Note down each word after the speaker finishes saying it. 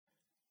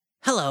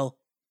Hello,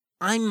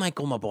 I'm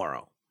Michael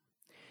Maboro.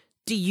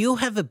 Do you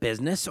have a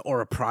business or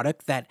a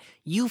product that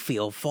you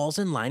feel falls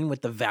in line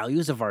with the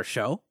values of our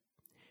show?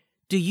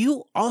 Do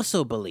you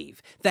also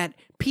believe that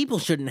people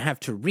shouldn't have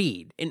to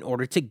read in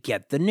order to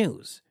get the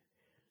news?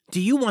 Do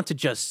you want to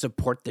just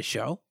support the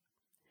show?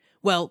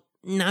 Well,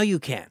 now you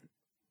can.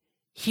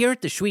 Here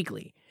at the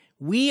Schweekly,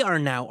 we are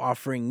now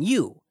offering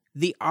you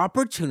the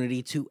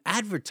opportunity to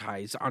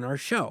advertise on our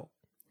show.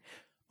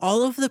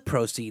 All of the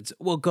proceeds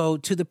will go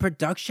to the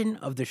production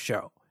of the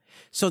show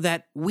so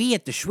that we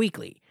at the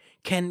Schweekly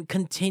can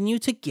continue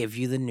to give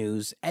you the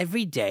news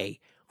every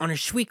day on a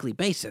Schweekly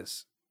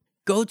basis.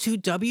 Go to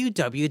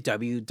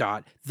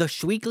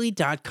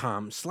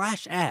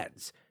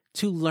www.theschweekly.com/ads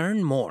to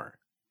learn more.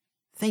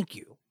 Thank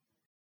you.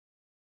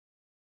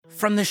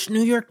 From the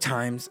New York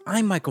Times,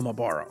 I'm Michael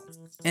Maboro,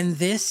 and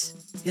this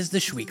is the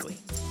Schweekly.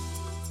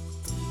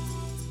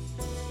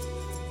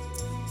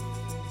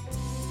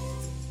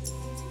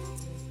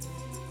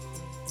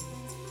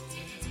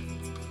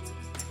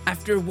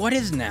 After what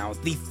is now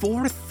the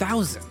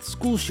 4,000th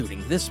school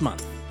shooting this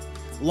month,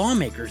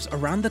 lawmakers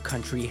around the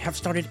country have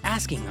started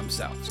asking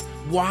themselves,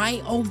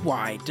 why oh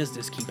why does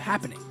this keep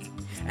happening?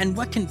 And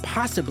what can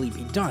possibly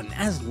be done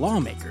as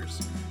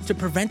lawmakers to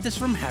prevent this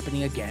from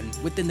happening again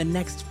within the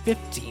next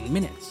 15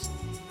 minutes?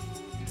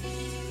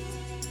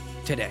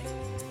 Today,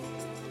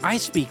 I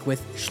speak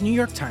with New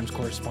York Times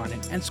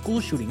correspondent and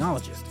school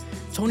shootingologist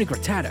Tony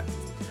Grattata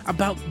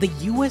about the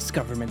U.S.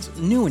 government's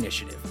new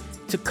initiative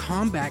to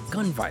combat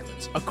gun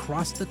violence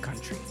across the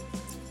country.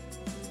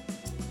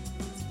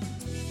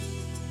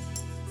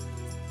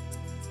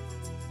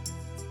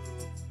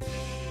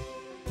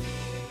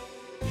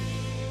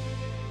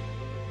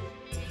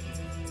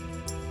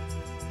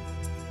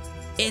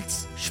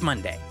 It's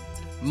Shmonday,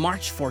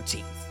 March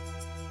 14th.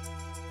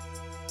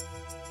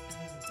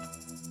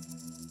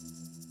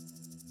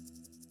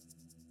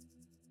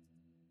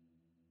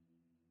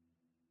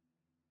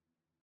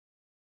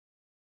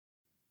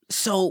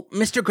 So,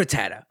 Mr.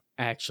 Grattata.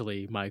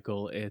 Actually,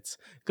 Michael, it's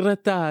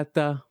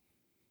grattata.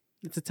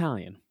 It's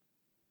Italian.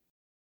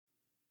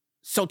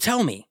 So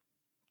tell me,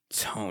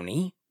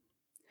 Tony,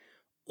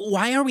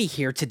 why are we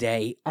here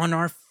today on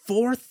our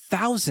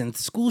 4,000th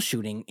school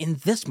shooting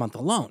in this month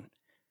alone?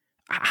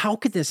 How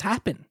could this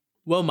happen?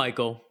 Well,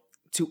 Michael,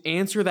 to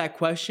answer that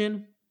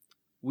question,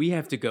 we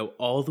have to go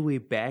all the way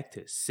back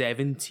to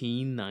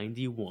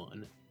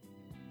 1791.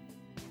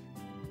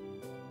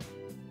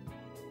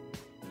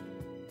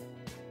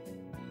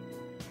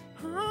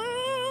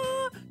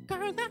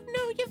 Girl, I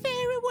know you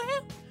very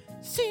well.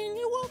 Seen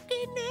you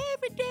walking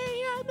every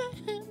day. I'm a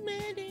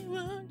many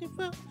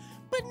wonderful.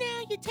 But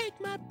now you take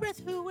my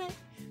breath away.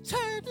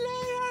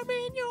 Suddenly I'm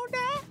in your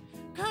night.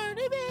 Kind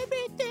of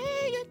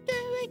everything you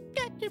do, it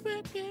got to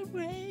break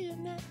away.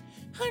 And I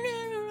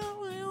never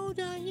know how old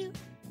are you.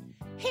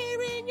 Here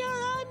in your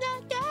arms,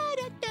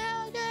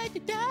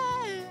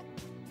 da-da-da-da-da-da.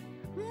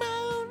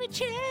 My only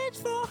chance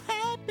for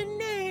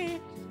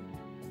happiness.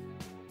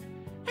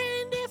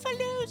 And if I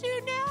lose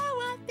you now,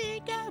 I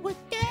think I would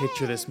die.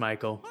 Picture this,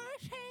 Michael.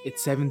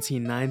 It's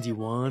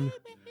 1791.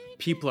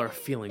 People are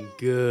feeling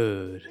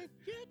good.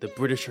 The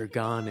British are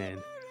gone,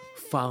 and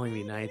following the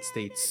United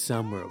States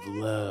Summer of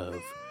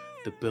Love,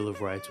 the Bill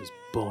of Rights was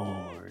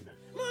born.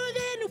 More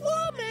than a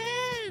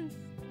woman.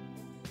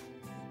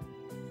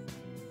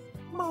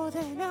 More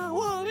than a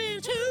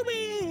woman to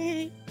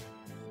me.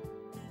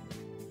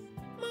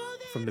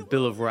 From the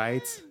Bill of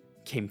Rights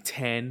came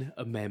 10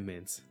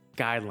 amendments,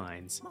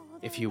 guidelines,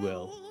 if you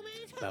will,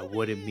 about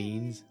what it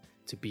means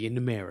to be an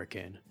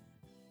American.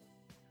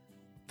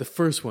 The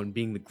first one,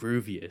 being the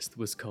grooviest,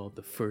 was called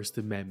the First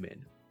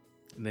Amendment.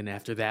 And then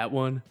after that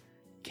one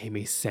came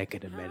a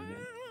Second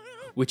Amendment,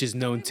 which is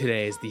known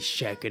today as the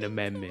Second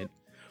Amendment,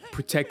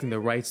 protecting the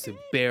rights to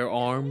bear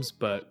arms,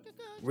 but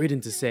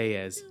written to say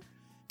as,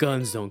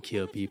 guns don't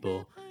kill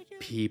people,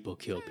 people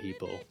kill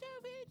people.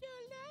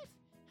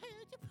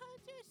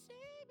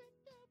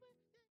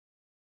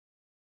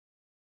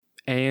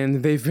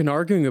 And they've been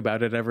arguing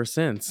about it ever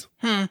since.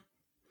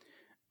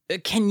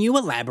 Can you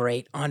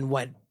elaborate on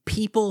what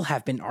people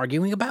have been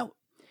arguing about?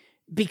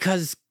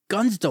 Because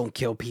guns don't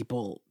kill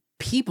people,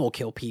 people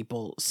kill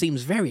people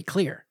seems very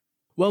clear.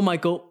 Well,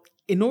 Michael,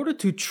 in order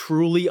to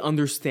truly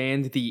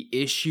understand the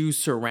issues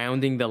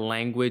surrounding the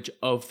language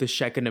of the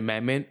Second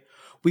Amendment,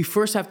 we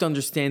first have to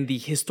understand the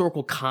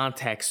historical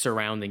context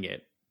surrounding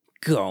it.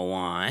 Go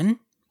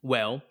on.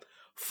 Well,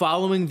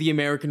 following the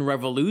American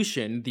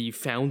Revolution, the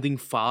Founding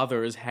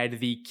Fathers had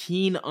the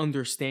keen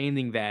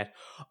understanding that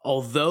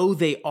although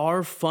they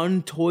are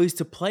fun toys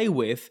to play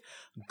with,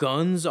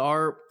 guns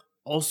are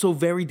also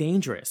very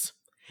dangerous,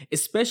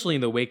 especially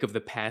in the wake of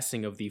the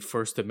passing of the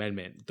First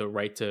Amendment, the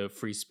right to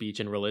free speech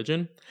and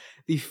religion.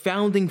 The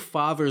Founding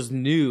Fathers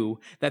knew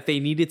that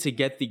they needed to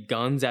get the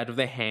guns out of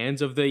the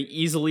hands of the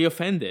easily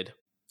offended.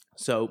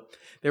 So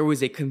there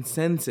was a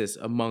consensus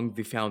among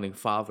the Founding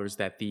Fathers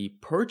that the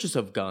purchase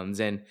of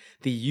guns and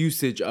the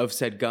usage of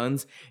said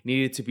guns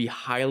needed to be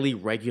highly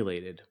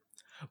regulated.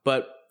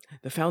 But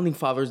the Founding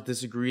Fathers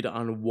disagreed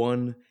on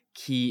one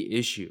key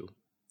issue,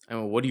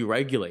 And what do you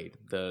regulate?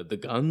 The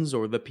guns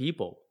or the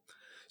people?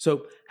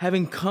 So,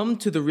 having come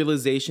to the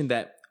realization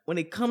that when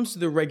it comes to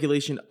the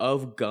regulation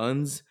of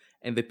guns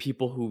and the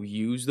people who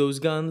use those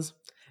guns,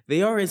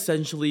 they are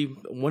essentially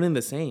one and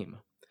the same.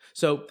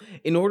 So,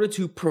 in order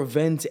to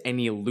prevent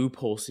any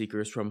loophole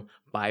seekers from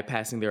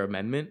bypassing their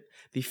amendment,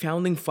 the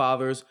Founding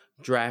Fathers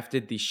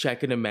drafted the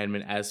Second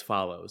Amendment as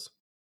follows.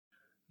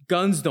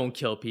 Guns don't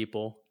kill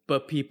people,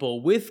 but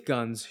people with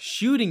guns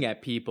shooting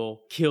at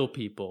people kill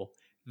people.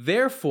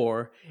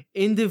 Therefore,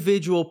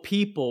 individual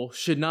people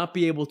should not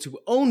be able to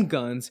own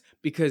guns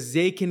because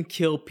they can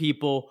kill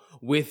people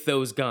with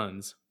those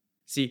guns.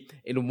 See,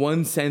 in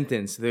one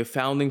sentence, the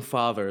Founding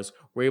Fathers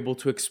were able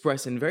to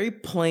express in very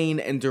plain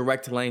and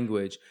direct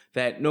language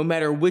that no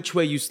matter which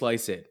way you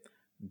slice it,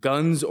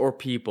 guns or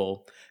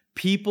people,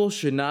 people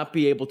should not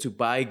be able to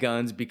buy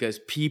guns because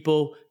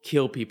people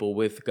kill people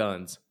with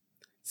guns.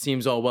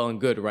 Seems all well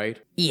and good, right?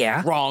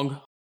 Yeah.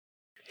 Wrong.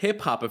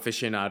 Hip-hop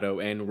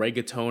aficionado and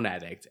reggaeton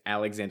addict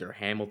Alexander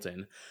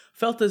Hamilton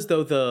felt as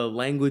though the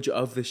language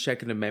of the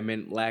Second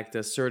Amendment lacked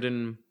a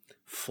certain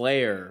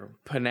flair,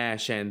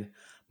 panache, and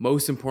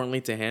most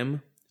importantly to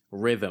him,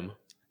 rhythm.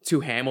 To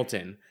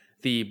Hamilton,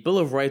 the Bill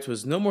of Rights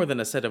was no more than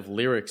a set of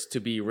lyrics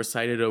to be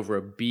recited over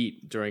a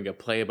beat during a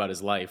play about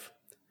his life.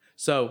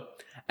 So,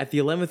 at the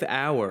 11th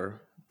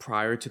hour,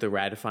 prior to the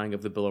ratifying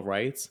of the Bill of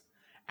Rights,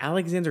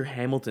 Alexander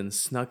Hamilton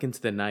snuck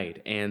into the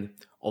night and,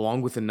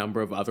 along with a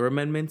number of other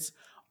amendments,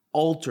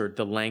 altered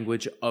the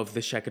language of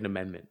the Second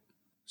Amendment.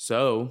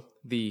 So,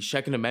 the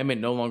Second Amendment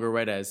no longer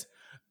read as,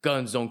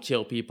 guns don't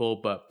kill people,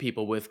 but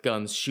people with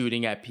guns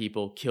shooting at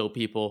people kill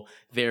people.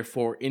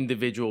 Therefore,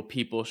 individual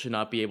people should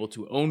not be able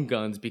to own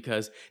guns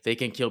because they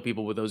can kill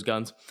people with those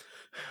guns.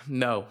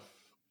 No.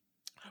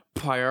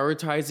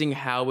 Prioritizing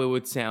how it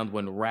would sound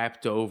when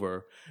rapped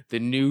over, the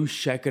new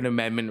Second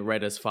Amendment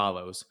read as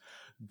follows.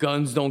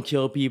 Guns don't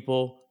kill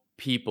people,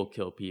 people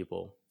kill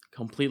people.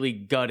 Completely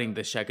gutting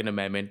the Second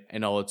Amendment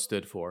and all it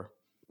stood for.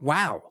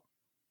 Wow.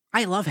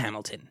 I love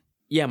Hamilton.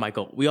 Yeah,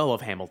 Michael, we all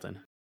love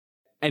Hamilton.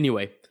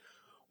 Anyway,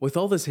 with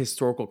all this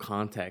historical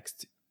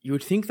context, you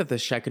would think that the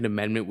Second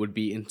Amendment would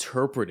be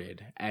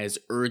interpreted as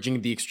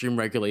urging the extreme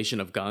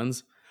regulation of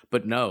guns,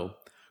 but no,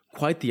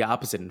 quite the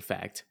opposite in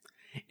fact.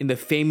 In the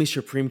famous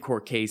Supreme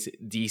Court case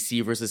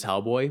DC versus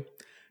Hellboy,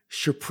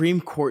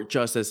 Supreme Court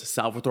Justice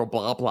Salvatore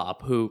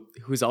Blablop,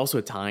 who's also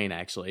Italian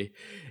actually,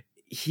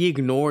 he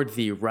ignored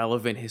the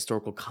relevant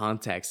historical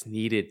context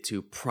needed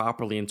to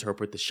properly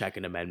interpret the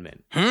Second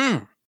Amendment.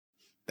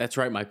 That's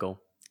right, Michael.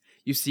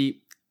 You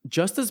see,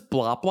 Justice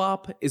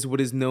Bloplop is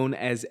what is known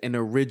as an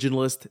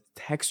originalist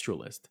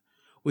textualist,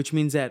 which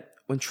means that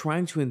when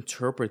trying to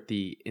interpret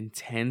the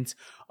intent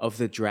of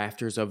the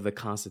drafters of the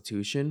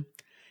Constitution,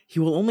 he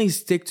will only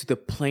stick to the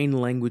plain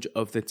language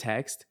of the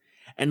text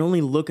and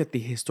only look at the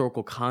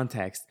historical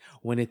context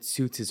when it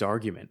suits his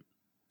argument.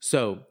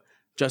 So,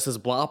 Justice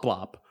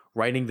Bloplop,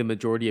 writing the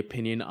majority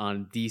opinion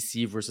on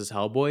DC versus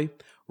Hellboy,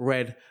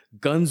 read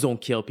guns don't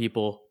kill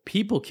people,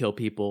 people kill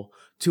people,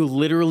 to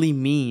literally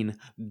mean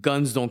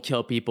guns don't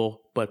kill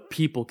people, but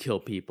people kill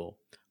people,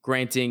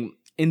 granting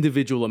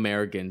individual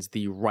Americans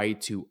the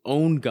right to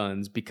own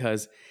guns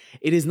because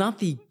it is not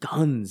the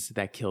guns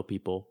that kill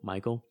people,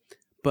 Michael,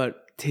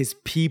 but 'tis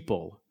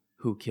people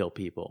who kill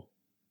people.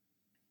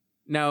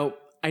 Now,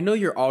 I know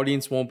your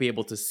audience won't be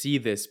able to see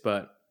this,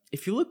 but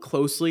if you look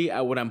closely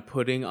at what I'm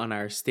putting on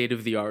our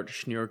state-of-the-art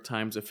New York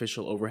Times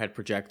official overhead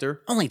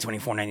projector, Only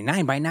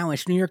 $24.99 by now at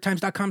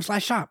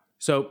newyorktimes.com/shop.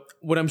 So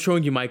what I'm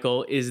showing you,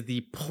 Michael, is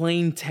the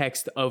plain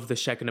text of the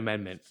Second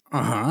Amendment.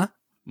 Uh-huh.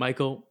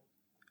 Michael,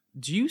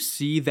 do you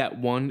see that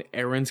one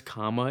errant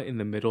comma in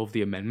the middle of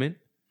the amendment?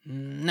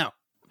 No.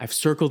 I've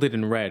circled it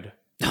in red.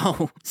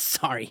 Oh,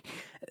 sorry.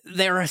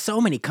 There are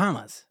so many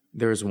commas.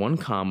 There's one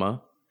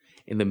comma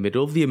in the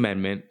middle of the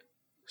amendment,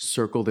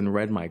 circled in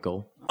red,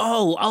 Michael.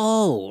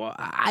 Oh,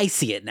 I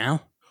see it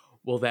now.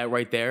 Well, that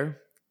right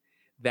there,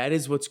 that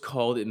is what's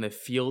called in the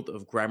field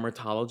of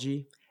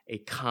grammatology a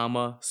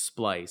comma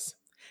splice.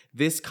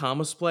 This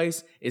comma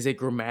splice is a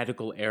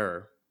grammatical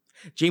error.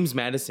 James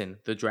Madison,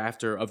 the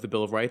drafter of the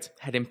Bill of Rights,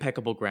 had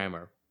impeccable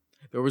grammar.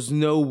 There was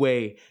no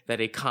way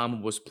that a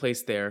comma was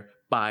placed there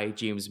by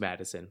James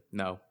Madison.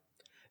 No.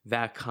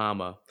 That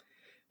comma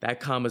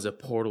is a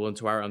portal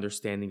into our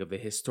understanding of the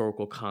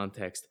historical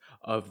context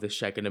of the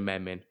Second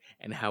Amendment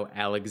and how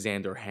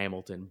Alexander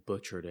Hamilton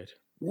butchered it.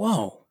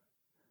 Whoa.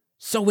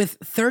 So with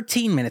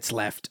 13 minutes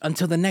left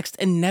until the next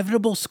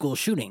inevitable school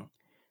shooting,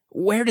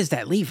 where does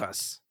that leave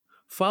us?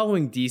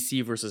 Following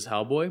DC versus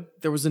Hellboy,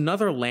 there was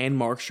another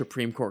landmark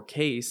Supreme Court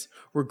case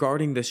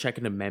regarding the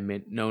Second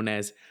Amendment known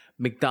as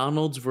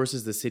McDonald's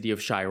versus the City of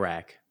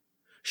Chirac.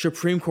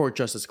 Supreme Court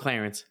Justice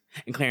Clarence,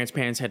 and Clarence's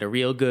parents had a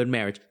real good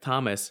marriage,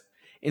 Thomas,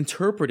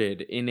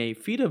 interpreted in a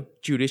feat of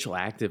judicial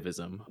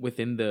activism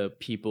within the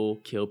people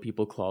kill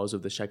people clause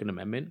of the Second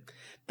Amendment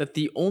that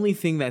the only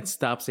thing that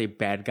stops a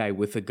bad guy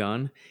with a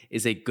gun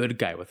is a good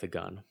guy with a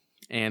gun.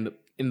 And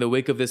in the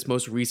wake of this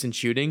most recent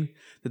shooting,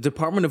 the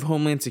Department of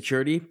Homeland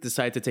Security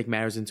decided to take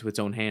matters into its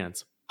own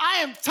hands. I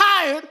am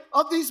tired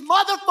of these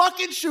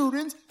motherfucking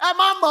shootings at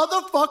my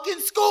motherfucking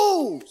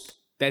schools!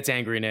 That's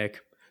Angry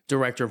Nick,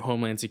 Director of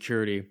Homeland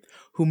Security,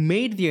 who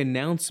made the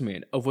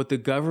announcement of what the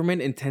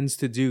government intends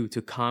to do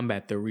to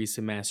combat the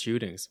recent mass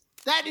shootings.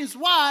 That is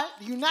why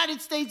the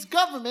United States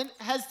government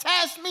has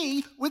tasked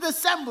me with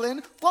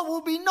assembling what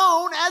will be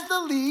known as the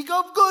League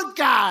of Good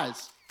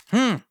Guys.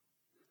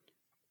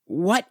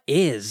 What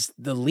is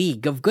the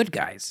League of Good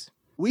Guys?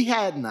 We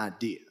had an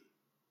idea.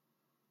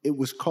 It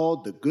was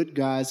called the Good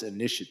Guys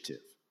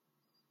Initiative.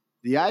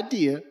 The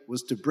idea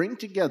was to bring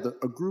together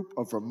a group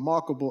of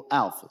remarkable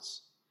alphas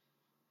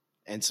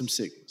and some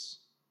sigmas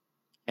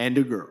and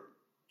a girl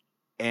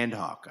and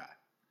Hawkeye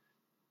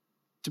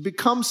to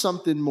become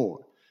something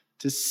more,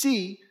 to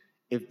see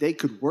if they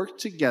could work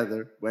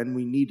together when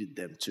we needed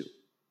them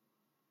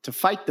to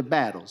fight the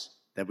battles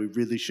that we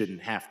really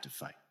shouldn't have to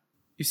fight.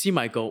 You see,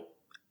 Michael,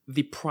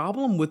 the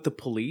problem with the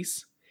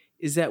police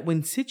is that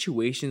when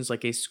situations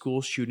like a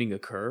school shooting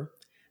occur,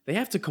 they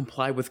have to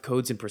comply with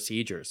codes and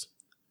procedures.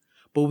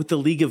 But with the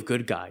League of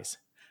Good Guys,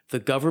 the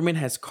government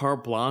has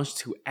carte blanche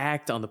to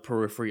act on the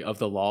periphery of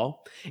the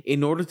law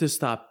in order to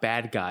stop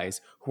bad guys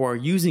who are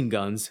using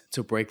guns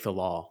to break the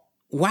law.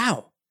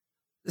 Wow.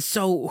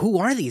 So who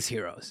are these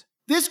heroes?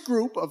 This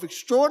group of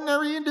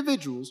extraordinary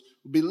individuals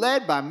will be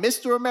led by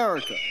Mr.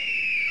 America,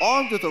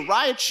 armed with a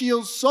riot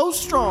shield so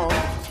strong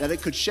that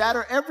it could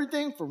shatter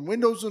everything from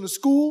windows in a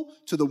school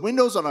to the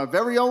windows on our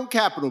very own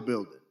Capitol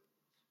building.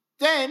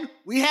 Then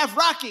we have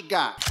Rocket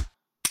Guy,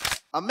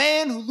 a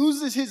man who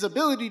loses his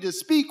ability to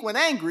speak when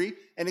angry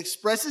and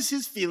expresses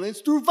his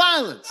feelings through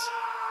violence,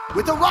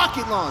 with a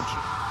rocket launcher.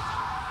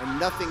 And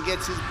nothing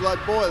gets his blood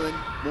boiling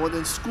more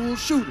than school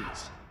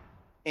shootings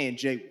and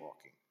jaywalking.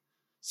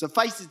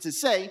 Suffice it to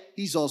say,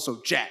 he's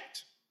also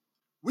jacked.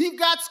 We've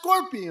got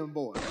Scorpion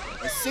Boy,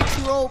 a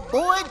 6-year-old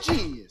boy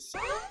genius.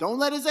 Don't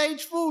let his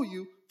age fool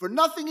you, for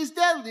nothing is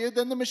deadlier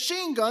than the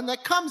machine gun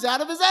that comes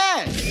out of his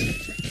ass.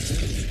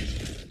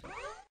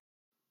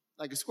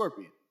 Like a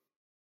scorpion.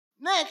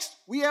 Next,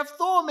 we have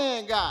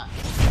Thor-Man Guy.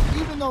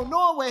 Even though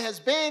Norway has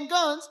banned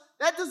guns,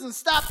 that doesn't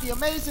stop the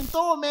amazing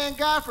Thor-Man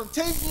Guy from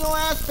tasing your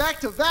ass back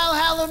to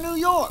Valhalla, New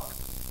York.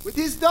 With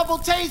his double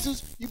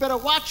tasers, you better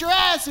watch your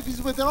ass if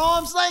he's within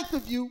arm's length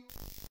of you.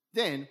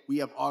 Then we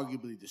have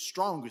arguably the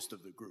strongest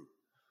of the group,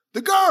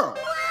 the girl.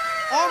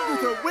 Armed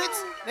with her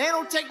wits,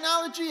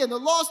 nanotechnology, and the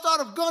lost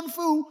art of gun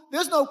fu,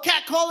 there's no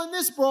catcalling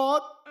this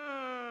broad.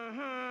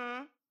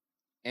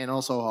 And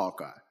also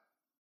Hawkeye.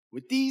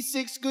 With these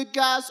 6 good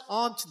guys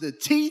armed to the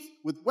teeth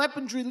with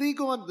weaponry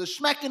legal under the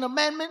Schmecken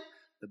Amendment,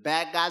 the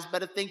bad guys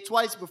better think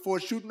twice before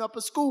shooting up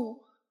a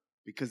school,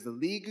 because the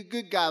League of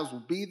Good Guys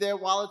will be there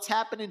while it's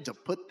happening to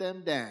put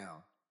them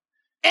down.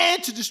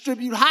 And to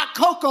distribute hot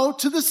cocoa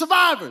to the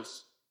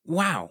survivors.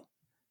 Wow.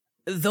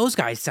 Those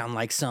guys sound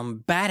like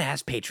some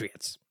badass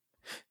patriots.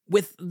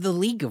 With the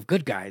League of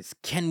Good Guys,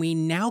 can we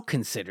now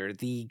consider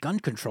the gun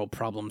control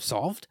problem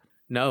solved?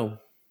 No.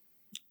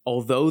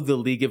 Although the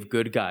League of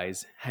Good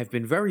Guys have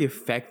been very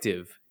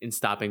effective in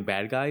stopping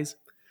bad guys,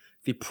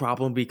 the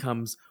problem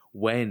becomes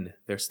when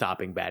they're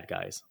stopping bad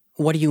guys.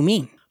 What do you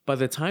mean? By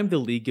the time the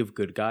League of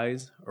Good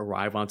Guys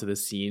arrive onto the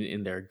scene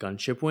in their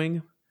gunship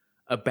wing,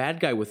 a bad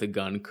guy with a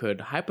gun could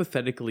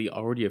hypothetically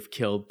already have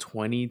killed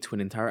 20 to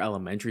an entire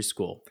elementary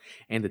school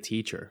and a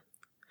teacher.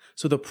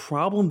 So the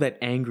problem that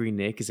Angry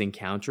Nick is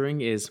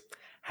encountering is,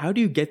 how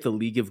do you get the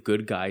League of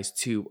Good Guys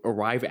to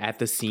arrive at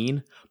the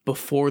scene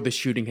before the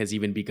shooting has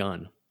even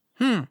begun?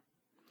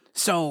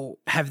 So,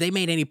 have they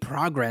made any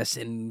progress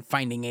in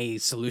finding a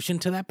solution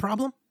to that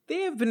problem?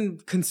 They have been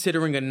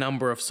considering a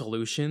number of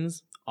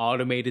solutions: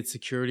 automated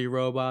security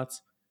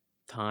robots,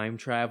 time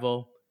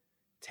travel,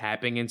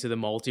 tapping into the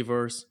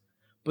multiverse.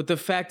 But the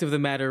fact of the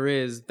matter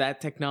is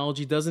that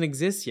technology doesn't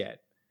exist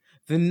yet.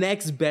 The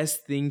next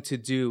best thing to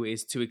do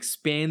is to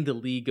expand the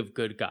League of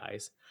Good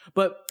Guys.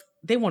 But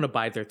they want to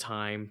bide their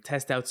time,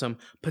 test out some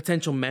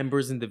potential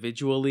members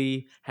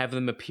individually, have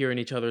them appear in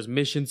each other's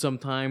missions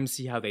sometimes,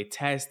 see how they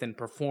test and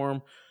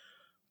perform.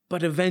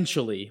 But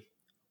eventually,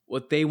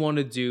 what they want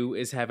to do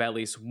is have at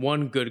least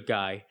one good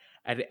guy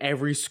at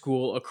every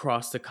school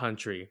across the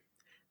country.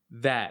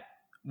 That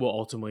will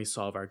ultimately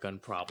solve our gun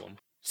problem.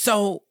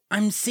 So,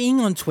 I'm seeing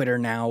on Twitter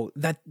now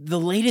that the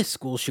latest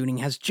school shooting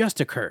has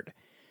just occurred.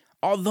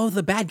 Although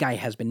the bad guy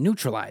has been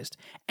neutralized,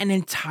 an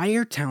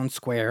entire town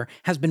square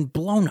has been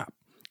blown up,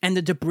 and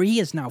the debris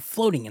is now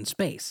floating in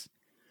space.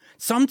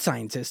 Some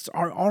scientists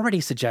are already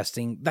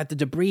suggesting that the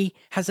debris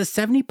has a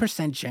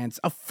 70% chance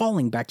of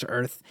falling back to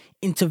Earth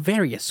into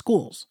various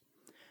schools.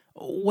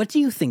 What do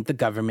you think the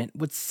government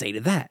would say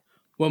to that?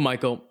 Well,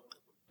 Michael,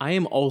 I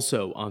am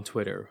also on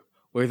Twitter,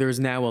 where there's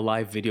now a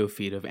live video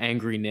feed of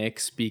Angry Nick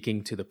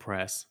speaking to the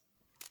press.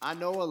 I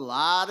know a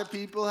lot of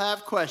people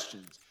have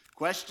questions.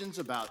 Questions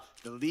about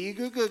the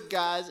League of Good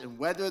Guys and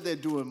whether they're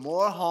doing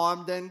more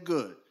harm than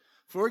good.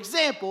 For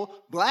example,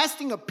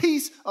 blasting a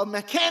piece of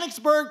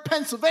Mechanicsburg,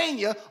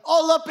 Pennsylvania,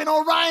 all up in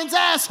Orion's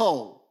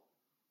asshole.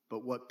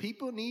 But what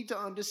people need to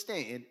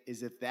understand is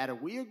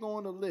that we are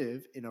going to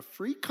live in a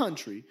free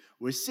country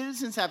where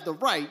citizens have the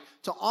right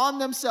to arm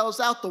themselves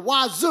out the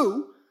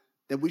wazoo,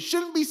 that we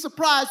shouldn't be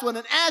surprised when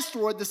an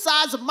asteroid the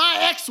size of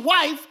my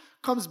ex-wife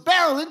comes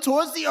barreling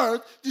towards the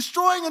Earth,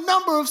 destroying a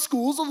number of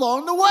schools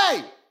along the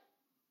way.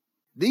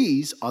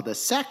 These are the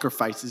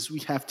sacrifices we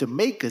have to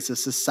make as a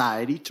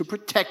society to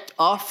protect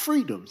our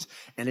freedoms.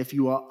 And if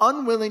you are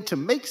unwilling to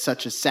make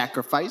such a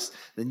sacrifice,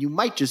 then you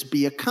might just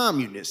be a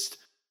communist.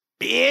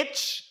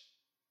 Bitch!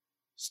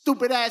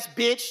 Stupid ass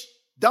bitch,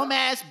 dumb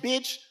ass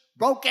bitch,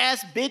 broke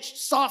ass bitch,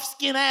 soft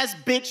skin ass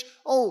bitch,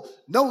 oh,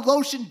 no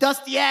lotion,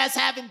 dusty ass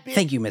having bitch.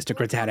 Thank you, Mr.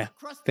 Gratata.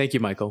 Thank you,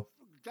 Michael.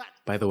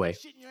 By the way,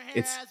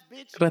 it's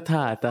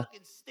Gratata.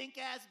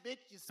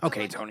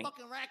 Okay, Tony.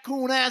 Fucking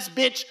raccoon ass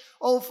bitch,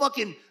 oh,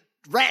 fucking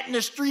rat in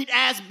the street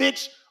ass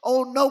bitch,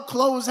 oh, no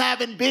clothes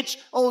having bitch,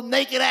 oh,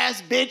 naked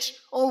ass bitch,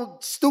 oh,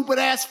 stupid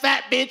ass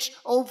fat bitch,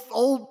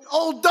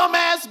 oh, dumb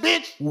ass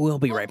bitch. We'll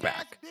be right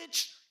back.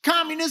 Bitch.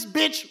 Communist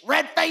bitch,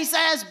 red face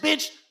ass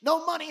bitch,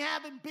 no money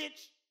having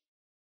bitch.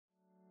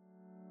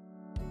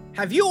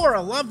 Have you or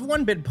a loved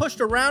one been pushed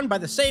around by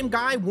the same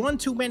guy one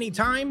too many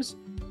times?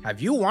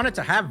 Have you wanted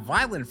to have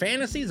violent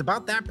fantasies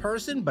about that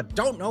person but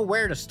don't know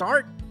where to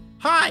start?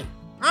 Hi,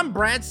 I'm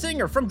Brad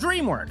Singer from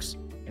DreamWorks,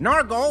 and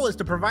our goal is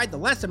to provide the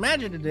less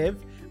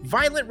imaginative,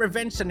 violent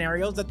revenge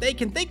scenarios that they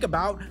can think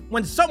about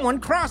when someone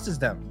crosses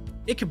them.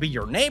 It could be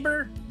your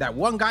neighbor, that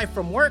one guy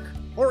from work,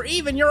 or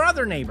even your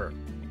other neighbor.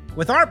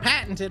 With our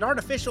patented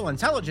artificial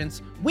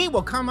intelligence, we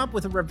will come up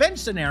with a revenge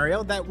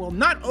scenario that will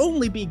not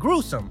only be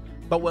gruesome,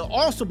 but will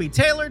also be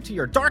tailored to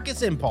your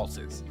darkest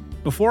impulses.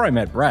 Before I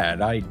met Brad,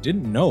 I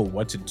didn't know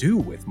what to do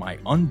with my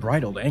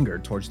unbridled anger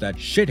towards that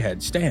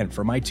shithead Stan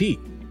from IT.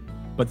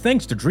 But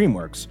thanks to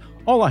DreamWorks,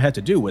 all I had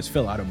to do was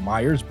fill out a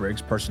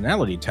Myers-Briggs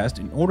personality test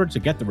in order to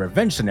get the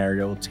revenge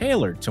scenario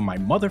tailored to my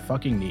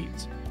motherfucking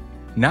needs.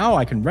 Now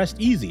I can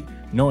rest easy,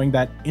 knowing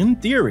that, in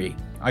theory,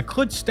 I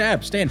could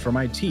stab Stan from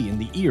IT in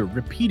the ear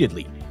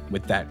repeatedly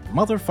with that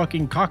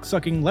motherfucking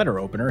cocksucking letter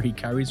opener he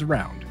carries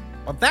around.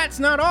 But that's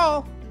not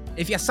all.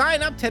 If you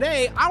sign up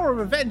today, our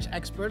revenge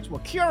experts will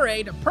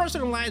curate a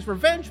personalized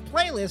revenge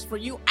playlist for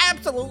you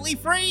absolutely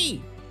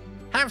free.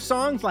 Have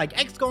songs like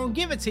X Gon'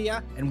 Give It To Ya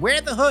and Where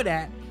the Hood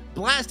At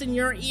blast in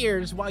your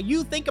ears while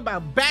you think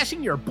about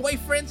bashing your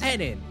boyfriend's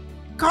head in.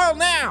 Call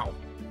now!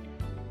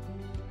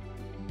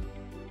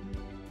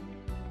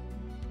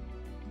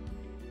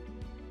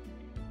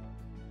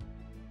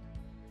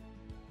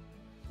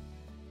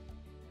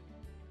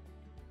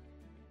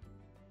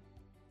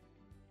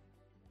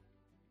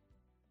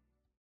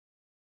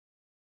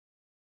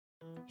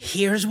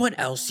 Here's what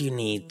else you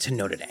need to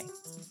know today.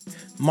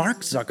 Mark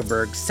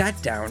Zuckerberg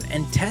sat down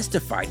and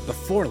testified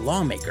before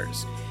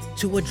lawmakers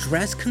to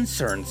address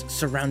concerns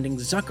surrounding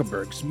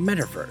Zuckerberg's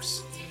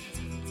metaverse.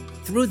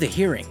 Through the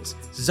hearings,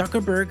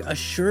 Zuckerberg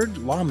assured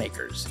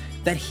lawmakers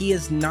that he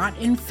is not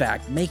in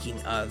fact making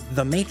a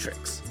The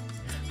Matrix.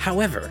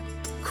 However,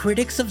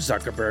 critics of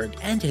Zuckerberg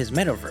and his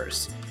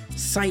metaverse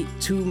cite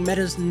to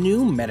Meta's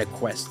new Meta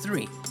Quest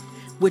 3,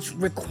 which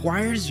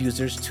requires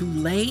users to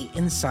lay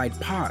inside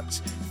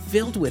pods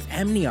filled with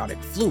amniotic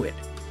fluid,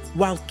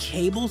 while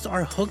cables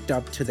are hooked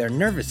up to their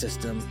nervous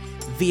system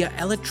via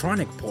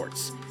electronic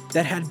ports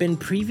that had been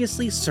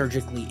previously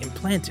surgically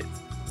implanted.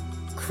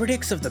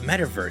 Critics of the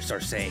metaverse are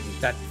saying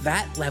that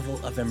that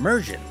level of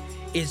immersion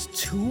is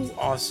too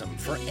awesome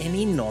for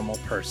any normal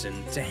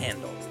person to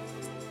handle.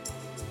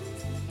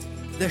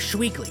 The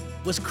Schweekly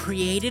was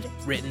created,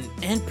 written,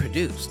 and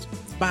produced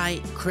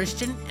by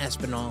Christian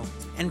Espinal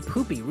and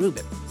Poopy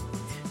Rubin.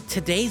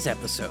 Today's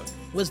episode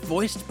was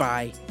voiced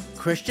by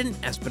Christian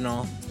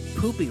Espinal,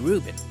 Poopy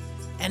Rubin,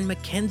 and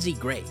Mackenzie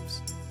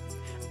Graves.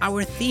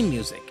 Our theme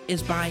music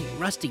is by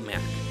Rusty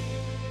Mack.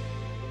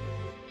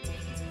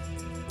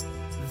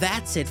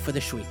 That's it for the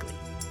Schweekly.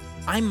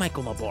 I'm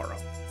Michael Malboro.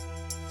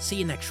 See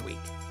you next week.